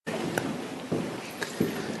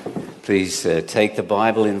Please take the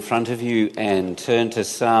Bible in front of you and turn to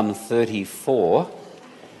Psalm 34,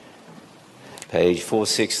 page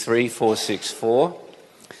 463, 464.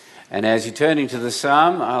 And as you're turning to the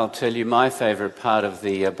psalm, I'll tell you my favourite part of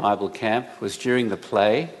the Bible camp was during the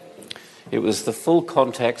play. It was the full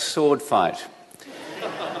contact sword fight.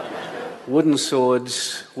 Wooden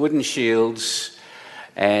swords, wooden shields,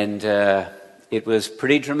 and it was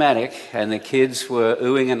pretty dramatic, and the kids were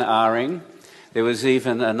oohing and ahhing. There was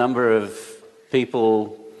even a number of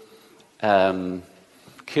people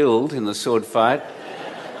killed in the sword fight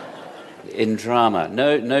in drama.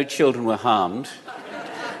 No children were harmed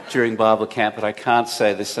during Bible camp, but I can't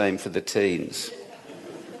say the same for the teens.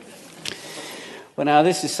 Well, now,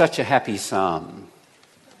 this is such a happy psalm,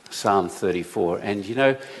 Psalm 34. And, you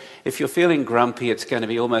know, if you're feeling grumpy, it's going to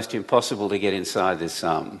be almost impossible to get inside this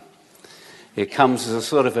psalm. It comes as a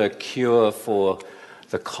sort of a cure for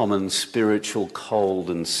the common spiritual cold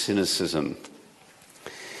and cynicism.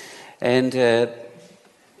 And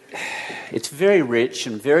it's very rich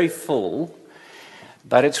and very full,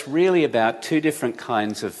 but it's really about two different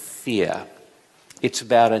kinds of fear. It's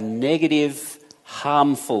about a negative,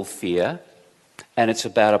 harmful fear, and it's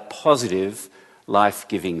about a positive,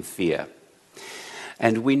 life-giving fear.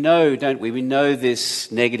 And we know, don't we? We know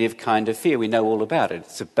this negative kind of fear. We know all about it.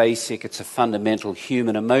 It's a fundamental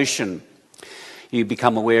human emotion. You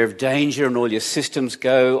become aware of danger and all your systems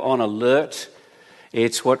go on alert.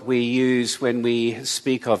 It's what we use when we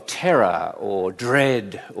speak of terror or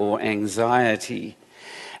dread or anxiety.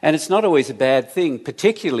 And it's not always a bad thing,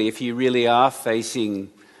 particularly if you really are facing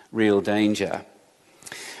real danger.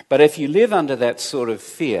 But if you live under that sort of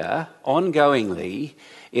fear ongoingly,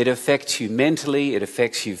 it affects you mentally, it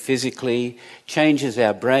affects you physically, changes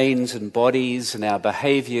our brains and bodies and our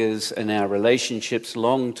behaviours and our relationships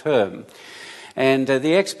long term. And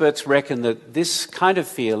the experts reckon that this kind of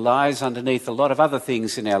fear lies underneath a lot of other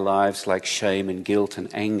things in our lives, like shame and guilt and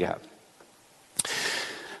anger.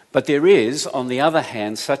 But there is, on the other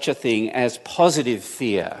hand, such a thing as positive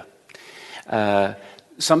fear.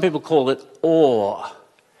 Some people call it awe.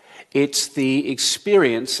 It's the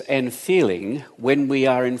experience and feeling when we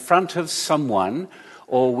are in front of someone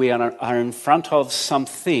or we are in front of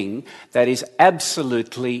something that is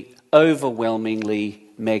absolutely, overwhelmingly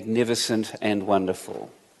magnificent and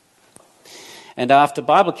wonderful. And after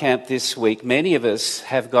Bible camp this week, many of us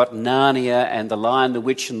have got Narnia and The Lion, the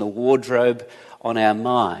Witch and the Wardrobe on our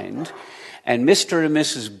mind. And Mr. and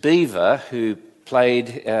Mrs. Beaver, who played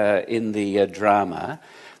in the drama,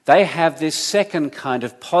 they have this second kind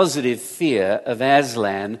of positive fear of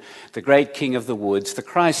Aslan, the great king of the woods, the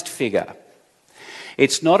Christ figure.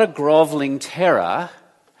 It's not a grovelling terror,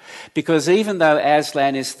 because even though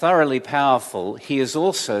Aslan is thoroughly powerful, he is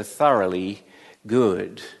also thoroughly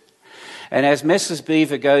good. And as Mrs.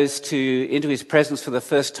 Beaver goes into his presence for the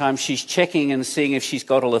first time, she's checking and seeing if she's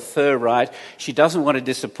got all her fur right. She doesn't want to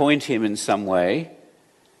disappoint him in some way.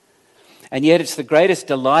 And yet it's the greatest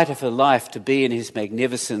delight of her life to be in his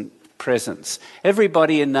magnificent presence.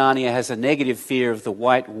 Everybody in Narnia has a negative fear of the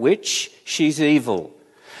White Witch. She's evil.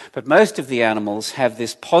 But most of the animals have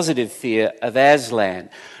this positive fear of Aslan,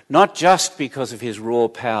 not just because of his raw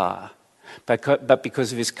power, but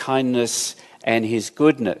because of his kindness and his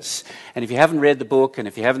goodness. And if you haven't read the book and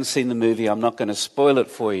if you haven't seen the movie, I'm not going to spoil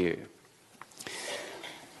it for you.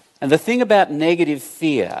 And the thing about negative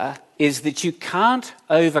fear is that you can't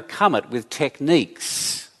overcome it with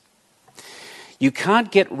techniques. You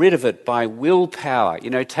can't get rid of it by willpower,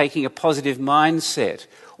 taking a positive mindset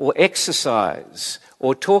or exercise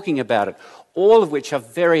or talking about it, all of which are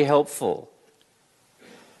very helpful.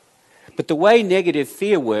 But the way negative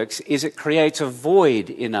fear works is it creates a void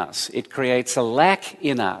in us. It creates a lack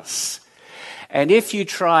in us. And if you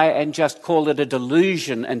try and just call it a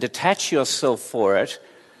delusion and detach yourself for it,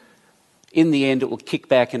 in the end it will kick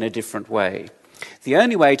back in a different way. The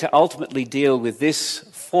only way to ultimately deal with this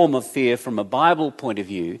form of fear from a Bible point of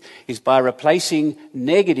view is by replacing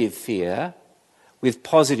negative fear with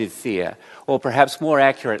positive fear, or perhaps more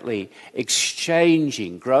accurately,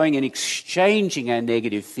 growing and exchanging our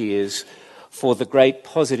negative fears for the great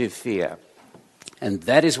positive fear. And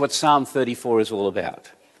that is what Psalm 34 is all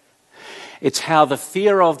about. It's how the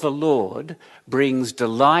fear of the Lord brings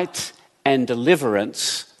delight and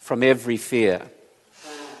deliverance from every fear.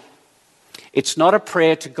 It's not a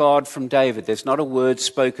prayer to God from David. There's not a word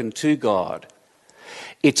spoken to God.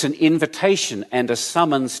 It's an invitation and a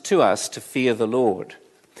summons to us to fear the Lord.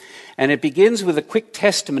 And it begins with a quick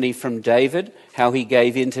testimony from David, how he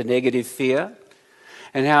gave in to negative fear,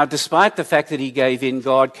 and how despite the fact that he gave in,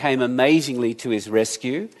 God came amazingly to his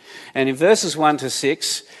rescue. And in verses 1 to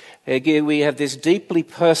 6, Again, we have this deeply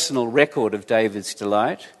personal record of David's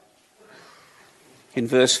delight. In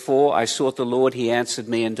verse 4, I sought the Lord, he answered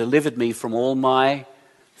me and delivered me from all my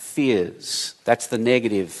fears. That's the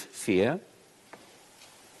negative fear.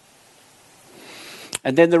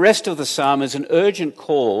 And then the rest of the psalm is an urgent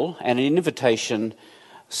call and an invitation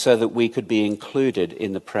so that we could be included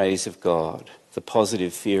in the praise of God, the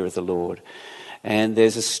positive fear of the Lord. And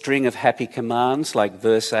there's a string of happy commands like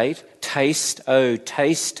verse 8, taste, oh,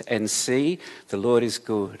 taste and see, the Lord is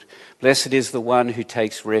good. Blessed is the one who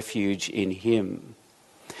takes refuge in him.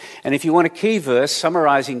 And if you want a key verse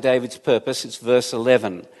summarizing David's purpose, it's verse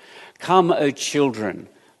 11. Come, O children,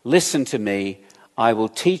 listen to me, I will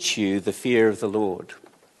teach you the fear of the Lord.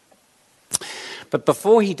 But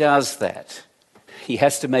before he does that, he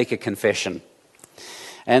has to make a confession.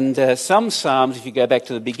 And some psalms, if you go back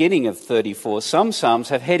to the beginning of 34, some psalms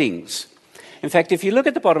have headings. In fact, if you look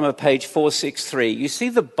at the bottom of page 463, you see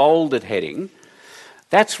the bolded heading.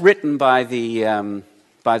 That's written by the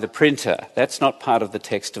printer. That's not part of the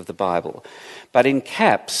text of the Bible. But in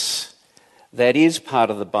caps, that is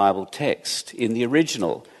part of the Bible text. In the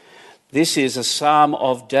original, this is a psalm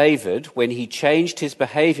of David when he changed his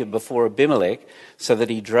behavior before Abimelech so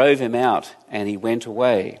that he drove him out and he went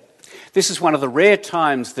away. This is one of the rare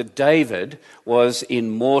times that David was in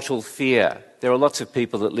mortal fear. There are lots of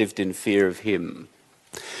people that lived in fear of him.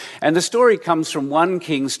 And the story comes from 1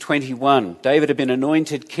 Kings 21. David had been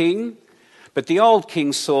anointed king, but the old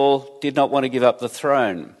King Saul did not want to give up the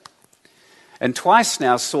throne. And twice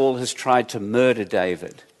now Saul has tried to murder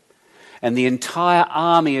David. And the entire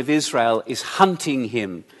army of Israel is hunting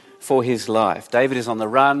him for his life. David is on the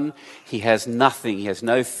run. He has nothing. He has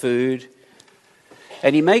no food.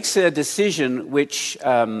 And he makes a decision which, it's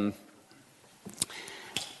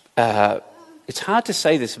hard to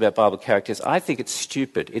say this about Bible characters. I think it's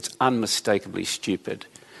stupid. It's unmistakably stupid.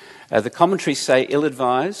 The commentaries say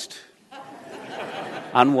ill-advised,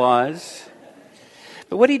 unwise.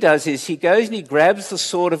 But what he does is he goes and he grabs the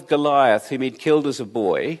sword of Goliath, whom he'd killed as a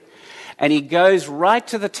boy, and he goes right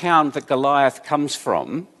to the town that Goliath comes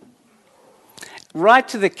from, right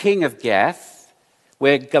to the king of Gath,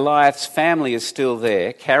 where Goliath's family is still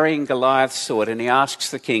there, carrying Goliath's sword, and he asks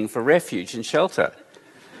the king for refuge and shelter.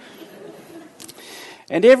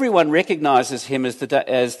 And everyone recognises him as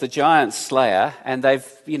the giant slayer, and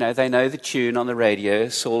they know the tune on the radio,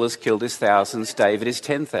 Saul has killed his thousands, David his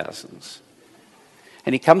 10,000s.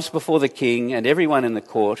 And he comes before the king and everyone in the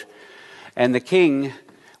court, and the king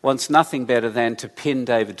wants nothing better than to pin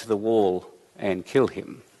David to the wall and kill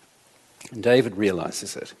him. And David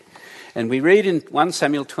realises it. And we read in 1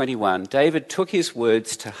 Samuel 21, David took his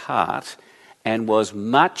words to heart and was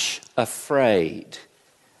much afraid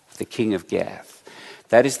of the king of Gath.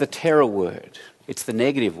 That is the terror word. It's the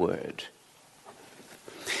negative word.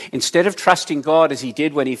 Instead of trusting God as he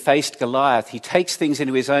did when he faced Goliath, he takes things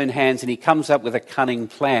into his own hands and he comes up with a cunning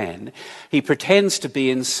plan. He pretends to be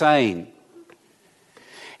insane.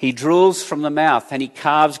 He drools from the mouth and he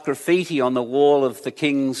carves graffiti on the wall of the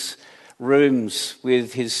king's rooms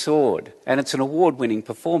with his sword. And it's an award-winning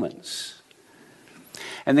performance.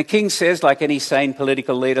 And the king says, like any sane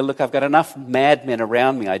political leader, look, I've got enough madmen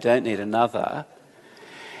around me, I don't need another.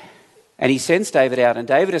 And he sends David out, and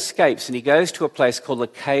David escapes, and he goes to a place called the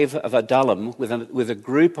Cave of Adullam with a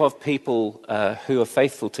group of people who are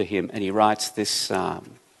faithful to him, and he writes this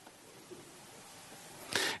psalm.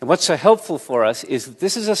 And what's so helpful for us is that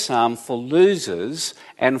this is a psalm for losers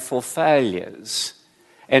and for failures,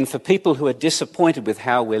 and for people who are disappointed with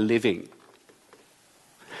how we're living.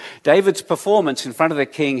 David's performance in front of the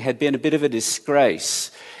king had been a bit of a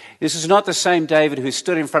disgrace. This is not the same David who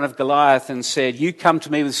stood in front of Goliath and said, you come to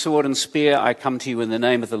me with sword and spear, I come to you in the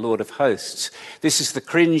name of the Lord of hosts. This is the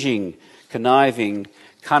cringing, conniving,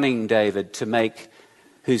 cunning David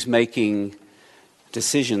who's making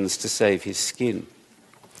decisions to save his skin.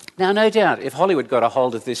 Now, no doubt, if Hollywood got a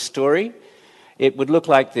hold of this story, it would look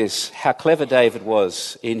like this: how clever David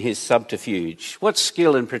was in his subterfuge. What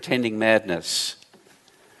skill in pretending madness.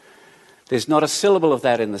 There's not a syllable of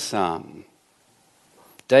that in the psalm.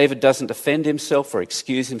 David doesn't defend himself or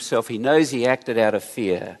excuse himself. He knows he acted out of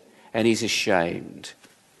fear, and he's ashamed.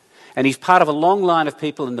 And he's part of a long line of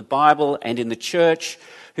people in the Bible and in the church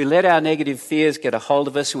who let our negative fears get a hold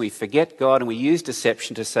of us, and we forget God and we use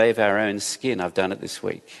deception to save our own skin. I've done it this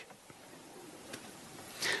week.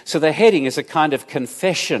 So the heading is a kind of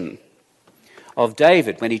confession of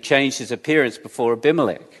David when he changed his appearance before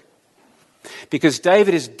Abimelech. Because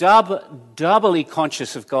David is doubly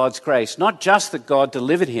conscious of God's grace. Not just that God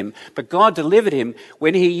delivered him, but God delivered him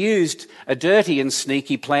when he used a dirty and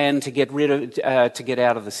sneaky plan to get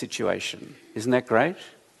out of the situation. Isn't that great?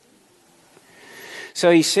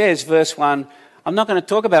 So he says, verse 1, I'm not going to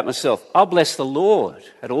talk about myself. I'll bless the Lord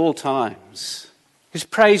at all times. His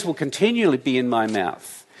praise will continually be in my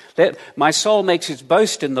mouth. My soul makes its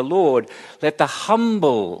boast in the Lord. Let the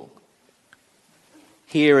humble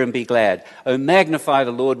hear and be glad. Oh, magnify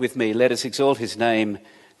the Lord with me. Let us exalt his name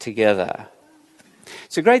together.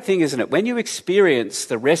 It's a great thing, isn't it? When you experience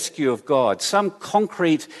the rescue of God, some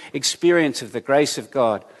concrete experience of the grace of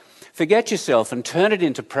God, forget yourself and turn it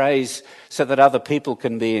into praise so that other people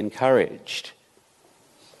can be encouraged.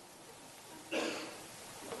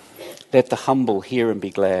 Let the humble hear and be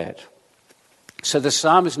glad. So the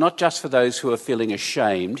psalm is not just for those who are feeling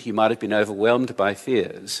ashamed, you might have been overwhelmed by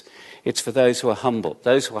fears. It's for those who are humble,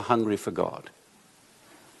 those who are hungry for God.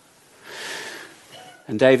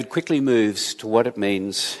 And David quickly moves to what it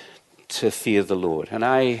means to fear the Lord. And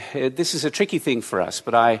this is a tricky thing for us,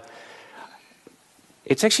 but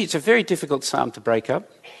it's a very difficult psalm to break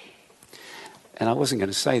up. And I wasn't going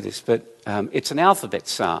to say this, but it's an alphabet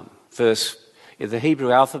psalm. The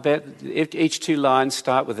Hebrew alphabet, each two lines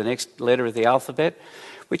start with the next letter of the alphabet,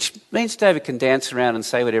 which means David can dance around and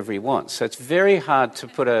say whatever he wants. So it's very hard to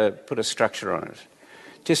put a structure on it.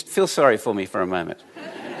 Just feel sorry for me for a moment.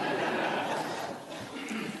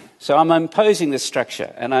 So I'm imposing this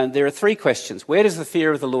structure, and there are three questions. Where does the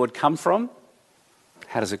fear of the Lord come from?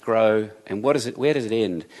 How does it grow? And where does it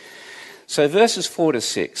end? So verses 4 to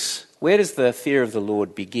 6, where does the fear of the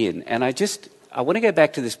Lord begin? And I want to go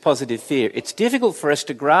back to this positive fear. It's difficult for us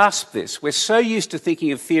to grasp this. We're so used to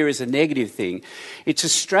thinking of fear as a negative thing. It's a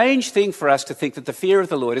strange thing for us to think that the fear of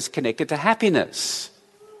the Lord is connected to happiness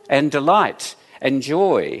and delight and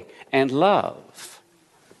joy and love.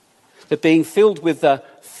 That being filled with the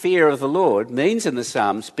fear of the Lord means in the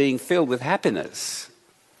Psalms being filled with happiness.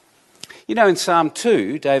 You know, in Psalm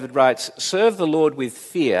 2, David writes, serve the Lord with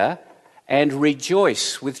fear and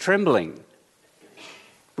rejoice with trembling.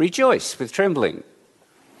 Rejoice with trembling.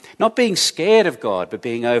 Not being scared of God, but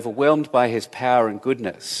being overwhelmed by his power and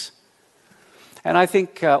goodness. And I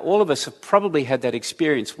think all of us have probably had that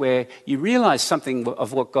experience where you realize something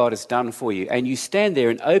of what God has done for you, and you stand there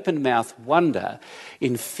in open-mouthed wonder,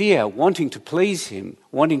 in fear, wanting to please him,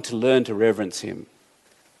 wanting to learn to reverence him.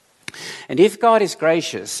 And if God is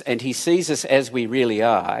gracious and he sees us as we really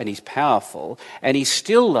are, and he's powerful, and he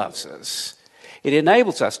still loves us, it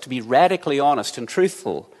enables us to be radically honest and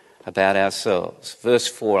truthful about ourselves. Verse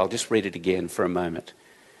 4, I'll just read it again for a moment.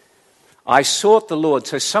 I sought the Lord.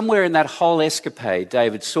 So somewhere in that whole escapade,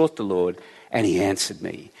 David sought the Lord, and he answered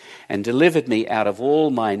me and delivered me out of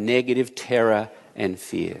all my negative terror and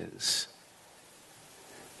fears.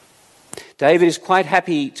 David is quite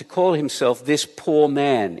happy to call himself this poor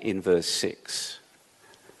man in verse 6.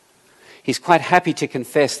 He's quite happy to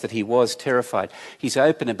confess that he was terrified. He's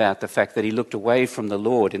open about the fact that he looked away from the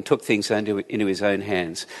Lord and took things into his own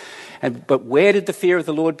hands. But where did the fear of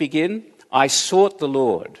the Lord begin? I sought the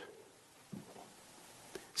Lord.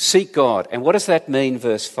 Seek God. And what does that mean,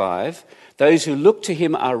 verse 5? Those who look to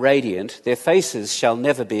him are radiant. Their faces shall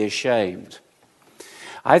never be ashamed.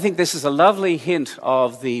 I think this is a lovely hint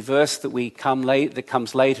of the verse that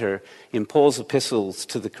comes later in Paul's epistles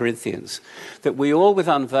to the Corinthians, that we all with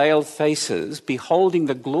unveiled faces, beholding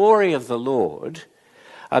the glory of the Lord,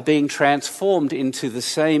 are being transformed into the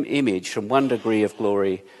same image from one degree of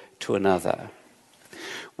glory to another.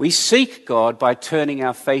 We seek God by turning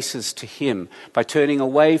our faces to him, by turning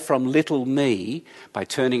away from little me, by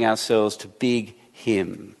turning ourselves to big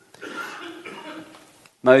him.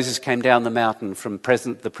 Moses came down the mountain from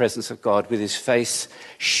the presence of God with his face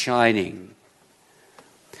shining.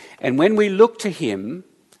 And when we look to him,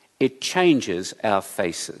 it changes our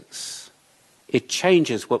faces. It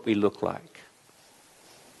changes what we look like.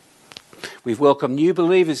 We've welcomed new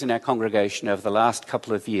believers in our congregation over the last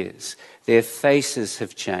couple of years. Their faces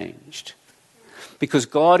have changed. Because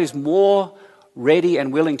God is more ready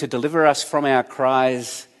and willing to deliver us from our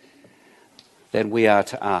cries than we are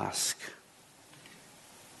to ask.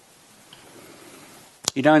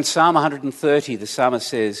 You know, in Psalm 130, the psalmist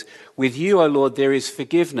says, with you, O Lord, there is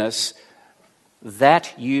forgiveness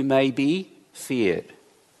that you may be feared.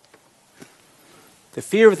 The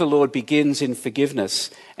fear of the Lord begins in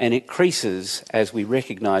forgiveness and increases as we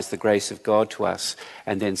recognize the grace of God to us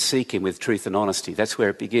and then seek him with truth and honesty. That's where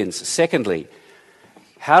it begins. Secondly,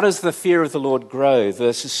 how does the fear of the Lord grow?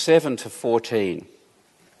 Verses 7 to 14.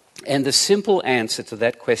 And the simple answer to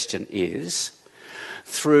that question is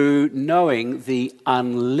through knowing the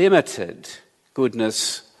unlimited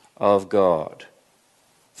goodness of God.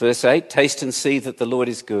 Verse 8, taste and see that the Lord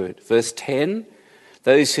is good. Verse 10,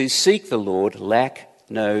 those who seek the Lord lack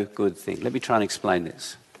no good thing. Let me try and explain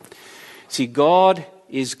this. See, God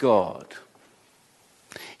is God.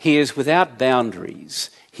 He is without boundaries.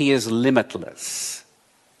 He is limitless.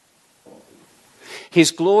 His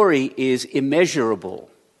glory is immeasurable.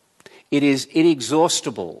 It is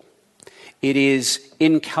inexhaustible. It is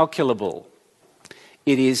incalculable.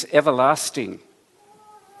 It is everlasting.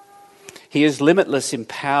 He is limitless in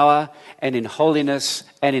power and in holiness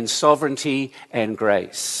and in sovereignty and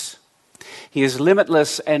grace. He is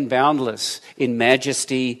limitless and boundless in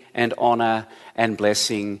majesty and honour and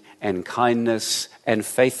blessing and kindness and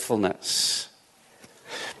faithfulness.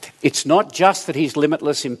 It's not just that he's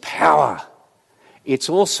limitless in power. It's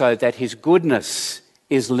also that his goodness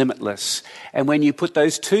is limitless. And when you put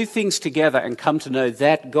those two things together and come to know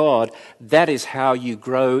that God, that is how you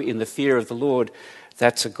grow in the fear of the Lord.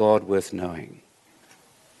 That's a God worth knowing.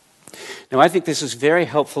 Now, I think this is very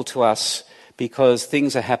helpful to us because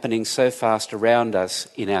things are happening so fast around us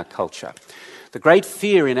in our culture. The great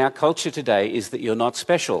fear in our culture today is that you're not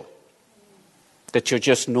special, that you're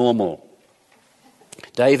just normal.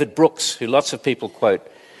 David Brooks, who lots of people quote,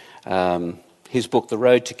 his book, The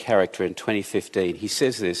Road to Character, in 2015, he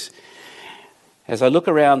says this: "As I look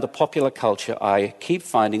around the popular culture, I keep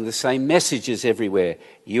finding the same messages everywhere.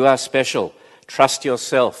 You are special. Trust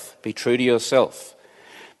yourself. Be true to yourself.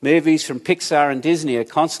 Movies from Pixar and Disney are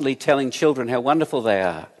constantly telling children how wonderful they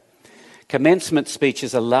are. Commencement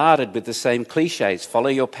speeches are larded with the same cliches. Follow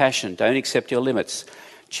your passion. Don't accept your limits.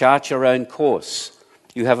 Chart your own course.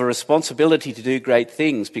 You have a responsibility to do great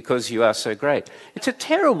things because you are so great." It's a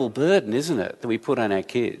terrible burden, isn't it, that we put on our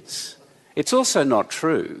kids? It's also not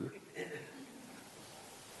true.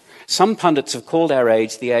 Some pundits have called our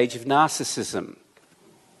age the age of narcissism.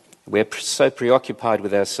 We're so preoccupied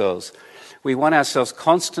with ourselves. We want ourselves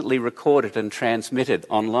constantly recorded and transmitted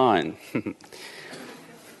online.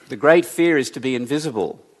 The great fear is to be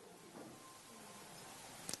invisible.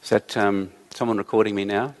 Is that someone recording me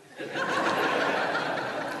now?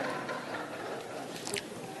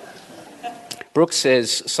 Brooks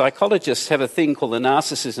says psychologists have a thing called the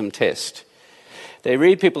narcissism test. They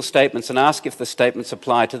read people's statements and ask if the statements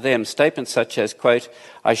apply to them. Statements such as, quote,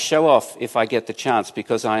 "I show off if I get the chance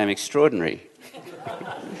because I am extraordinary."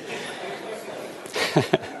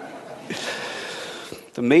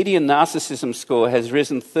 The median narcissism score has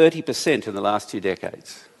risen 30% in the last 2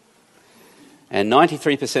 decades. And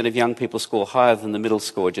 93% of young people score higher than the middle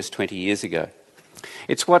score just 20 years ago.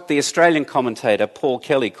 It's what the Australian commentator Paul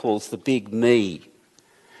Kelly calls the big me.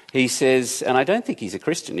 He says, and I don't think he's a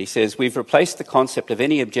Christian, he says, "We've replaced the concept of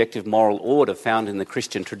any objective moral order found in the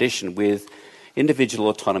Christian tradition with individual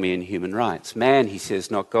autonomy and human rights. Man," he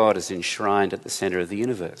says, "not God, is enshrined at the centre of the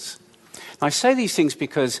universe." I say these things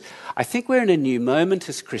because I think we're in a new moment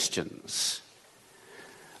as Christians.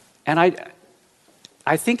 And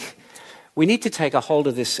I think we need to take a hold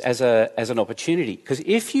of this as an opportunity. Because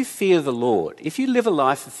if you fear the Lord, if you live a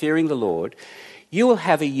life of fearing the Lord, you will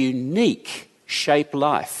have a unique shaped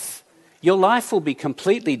life. Your life will be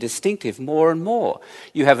completely distinctive more and more.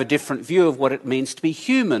 You have a different view of what it means to be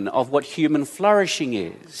human, of what human flourishing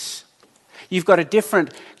is. You've got a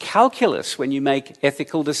different calculus when you make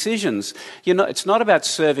ethical decisions. It's not about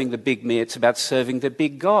serving the big me, it's about serving the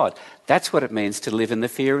big God. That's what it means to live in the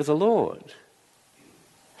fear of the Lord.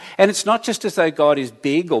 And it's not just as though God is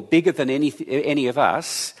big or bigger than any of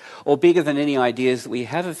us or bigger than any ideas that we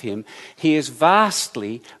have of him. He is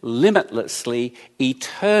vastly, limitlessly,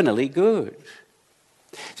 eternally good.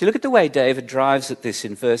 So look at the way David drives at this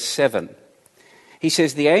in verse 7. He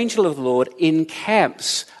says, "The angel of the Lord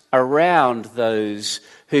encamps around those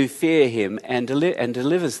who fear him and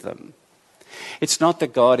delivers them." It's not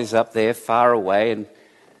that God is up there far away and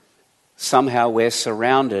somehow we're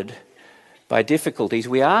surrounded by difficulties.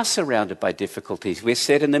 We are surrounded by difficulties. We're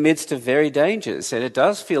set in the midst of very dangers, and it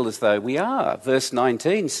does feel as though we are. Verse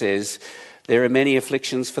 19 says, "There are many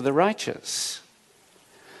afflictions for the righteous."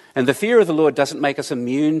 And the fear of the Lord doesn't make us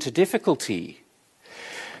immune to difficulty.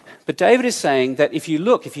 But David is saying that if you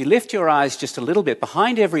lift your eyes just a little bit,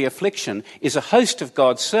 behind every affliction is a host of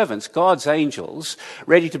God's servants, God's angels,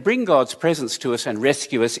 ready to bring God's presence to us and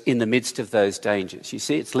rescue us in the midst of those dangers. You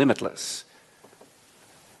see, it's limitless.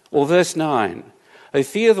 Or verse 9, "O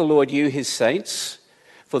fear the Lord, you his saints,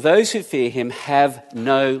 for those who fear him have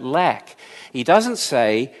no lack." He doesn't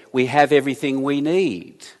say we have everything we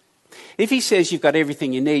need. If he says you've got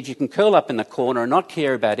everything you need, you can curl up in the corner and not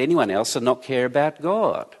care about anyone else and not care about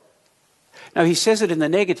God. No, he says it in the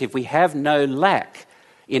negative. We have no lack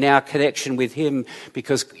in our connection with him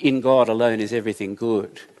because in God alone is everything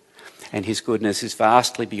good. And his goodness is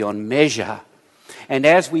vastly beyond measure. And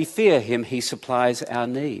as we fear him, he supplies our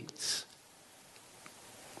needs.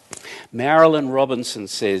 Marilyn Robinson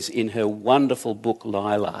says in her wonderful book,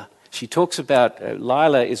 Lila, She talks about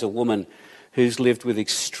Lila is a woman who's lived with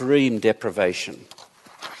extreme deprivation.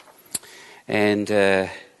 And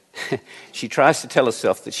she tries to tell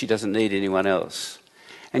herself that she doesn't need anyone else.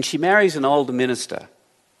 And she marries an older minister.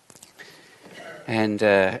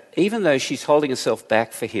 And even though she's holding herself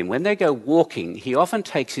back for him, when they go walking, he often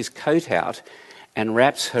takes his coat out and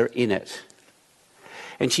wraps her in it.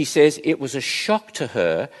 And she says it was a shock to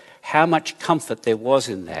her how much comfort there was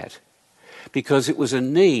in that, because it was a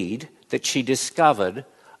need that she discovered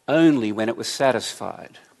only when it was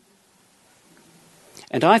satisfied.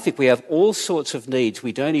 And I think we have all sorts of needs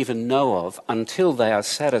we don't even know of until they are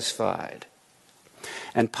satisfied.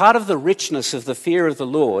 And part of the richness of the fear of the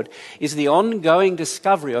Lord is the ongoing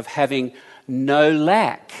discovery of having no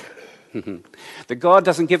lack. That God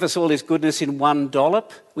doesn't give us all his goodness in one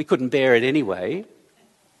dollop. We couldn't bear it anyway.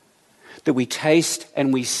 That we taste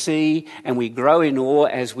and we see and we grow in awe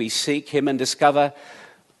as we seek him and discover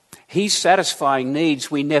he's satisfying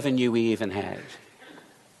needs we never knew we even had.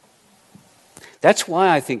 That's why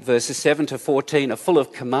I think verses 7 to 14 are full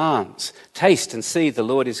of commands. Taste and see the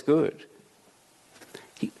Lord is good.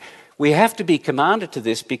 We have to be commanded to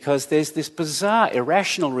this because there's this bizarre,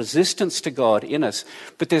 irrational resistance to God in us.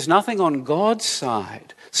 But there's nothing on God's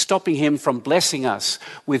side stopping him from blessing us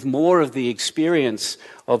with more of the experience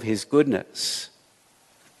of his goodness.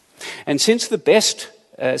 And since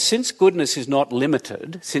goodness is not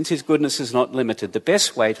limited, since his goodness is not limited, the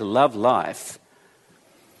best way to love life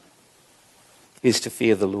is to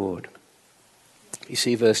fear the Lord. You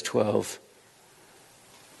see verse 12.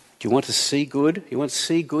 Do you want to see good? You want to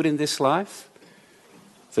see good in this life?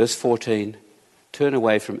 Verse 14, turn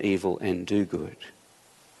away from evil and do good.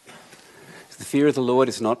 The fear of the Lord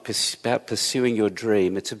is not about pursuing your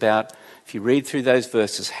dream. It's about, if you read through those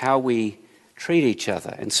verses, how we treat each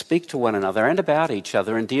other and speak to one another and about each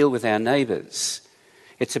other and deal with our neighbours.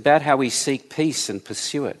 It's about how we seek peace and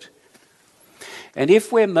pursue it. And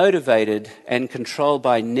if we're motivated and controlled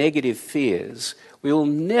by negative fears, we will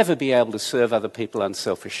never be able to serve other people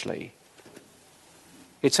unselfishly.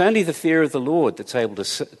 It's only the fear of the Lord that's able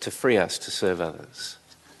to free us to serve others.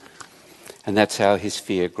 And that's how his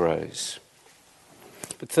fear grows.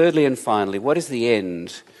 But thirdly and finally, what is the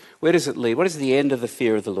end? Where does it lead? What is the end of the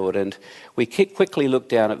fear of the Lord? And we quickly look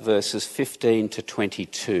down at verses 15 to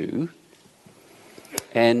 22.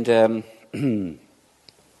 And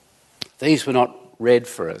these were not read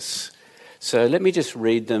for us. So let me just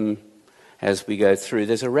read them as we go through.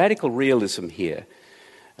 There's a radical realism here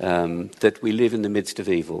that we live in the midst of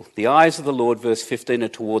evil. The eyes of the Lord, verse 15, are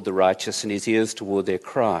toward the righteous and his ears toward their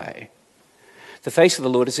cry. The face of the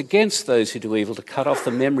Lord is against those who do evil, to cut off the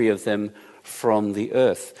memory of them from the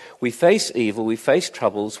earth. We face evil, we face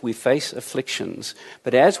troubles, we face afflictions.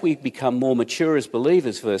 But as we become more mature as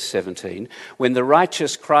believers, verse 17, when the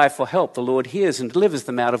righteous cry for help, the Lord hears and delivers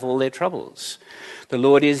them out of all their troubles. The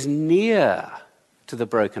Lord is near to the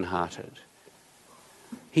brokenhearted.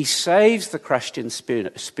 He saves the crushed in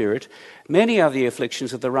spirit. Many are the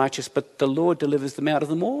afflictions of the righteous, but the Lord delivers them out of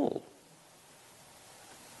them all.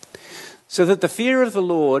 So that the fear of the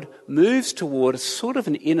Lord moves toward a sort of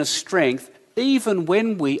an inner strength even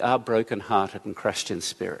when we are brokenhearted and crushed in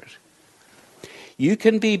spirit. You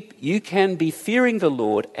can be fearing the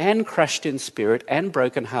Lord and crushed in spirit and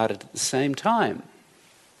brokenhearted at the same time.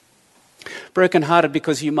 Brokenhearted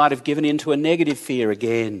because you might have given in to a negative fear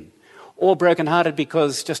again, or brokenhearted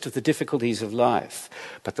because just of the difficulties of life.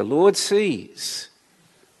 But the Lord sees,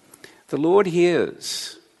 the Lord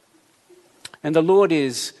hears, and the Lord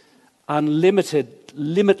is unlimited,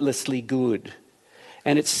 limitlessly good.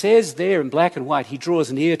 And it says there in black and white, he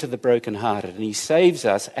draws near to the brokenhearted and he saves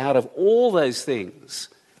us out of all those things.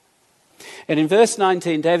 And in verse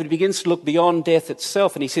 19, David begins to look beyond death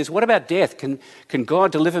itself and he says, what about death? Can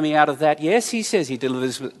God deliver me out of that? Yes, he says he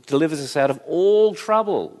delivers us out of all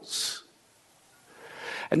troubles.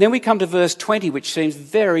 And then we come to verse 20, which seems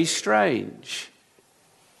very strange.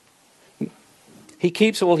 He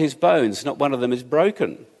keeps all his bones, not one of them is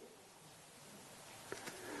broken.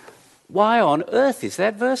 Why on earth is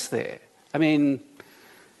that verse there? I mean,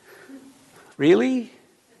 really?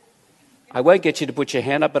 I won't get you to put your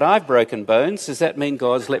hand up, but I've broken bones. Does that mean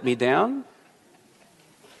God's let me down?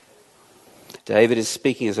 David is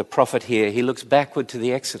speaking as a prophet here. He looks backward to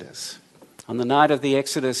the Exodus. On the night of the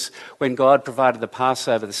Exodus, when God provided the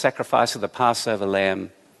Passover, the sacrifice of the Passover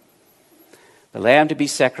lamb, the lamb to be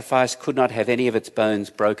sacrificed could not have any of its bones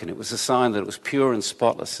broken. It was a sign that it was pure and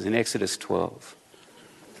spotless in Exodus 12.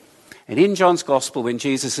 And in John's Gospel, when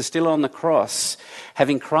Jesus is still on the cross,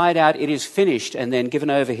 having cried out, "It is finished," and then given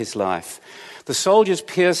over his life, The soldiers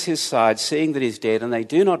pierce his side, seeing that he's dead, and they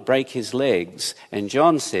do not break his legs. And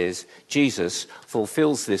John says Jesus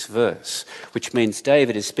fulfills this verse, which means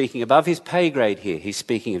David is speaking above his pay grade here. He's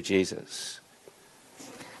speaking of Jesus.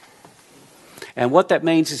 And what that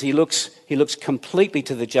means is he looks completely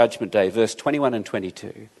to the judgment day, verse 21 and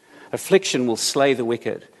 22. Affliction will slay the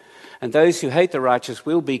wicked, and those who hate the righteous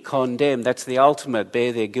will be condemned. That's the ultimate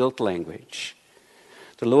bear their guilt language.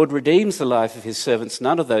 The Lord redeems the life of his servants.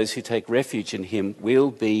 None of those who take refuge in him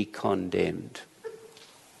will be condemned.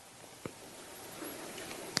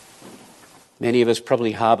 Many of us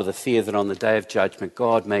probably harbour the fear that on the day of judgment,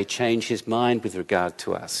 God may change his mind with regard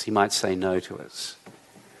to us. He might say no to us.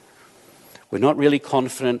 We're not really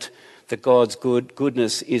confident that God's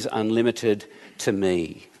goodness is unlimited to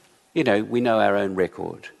me. You know, we know our own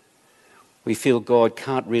record. We feel God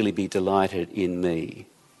can't really be delighted in me.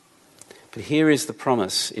 But here is the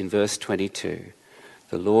promise in verse 22.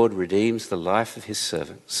 The Lord redeems the life of his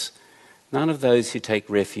servants. None of those who take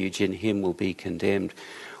refuge in him will be condemned.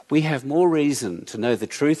 We have more reason to know the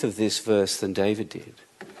truth of this verse than David did,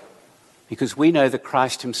 because we know that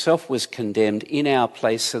Christ himself was condemned in our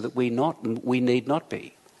place so that we need not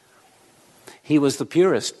be. He was the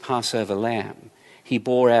purest Passover lamb. He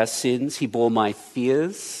bore our sins. He bore my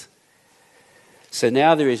fears. So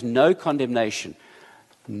now there is no condemnation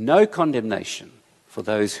for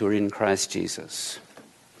those who are in Christ Jesus.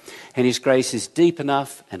 And his grace is deep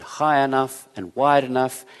enough and high enough and wide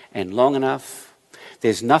enough and long enough.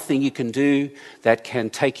 There's nothing you can do that can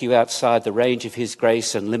take you outside the range of his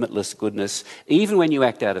grace and limitless goodness, even when you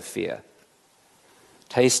act out of fear.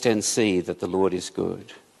 Taste and see that the Lord is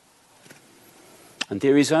good. And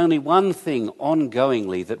there is only one thing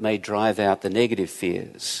ongoingly that may drive out the negative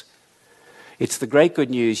fears. It's the great good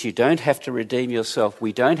news. You don't have to redeem yourself.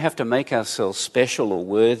 We don't have to make ourselves special or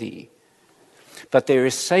worthy. But there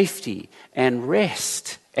is safety and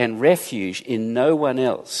rest and refuge in no one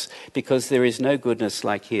else, because there is no goodness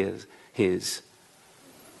like his.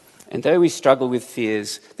 And though we struggle with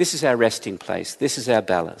fears, this is our resting place. This is our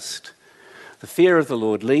ballast. The fear of the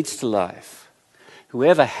Lord leads to life.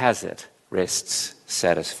 Whoever has it rests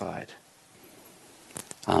satisfied.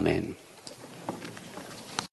 Amen.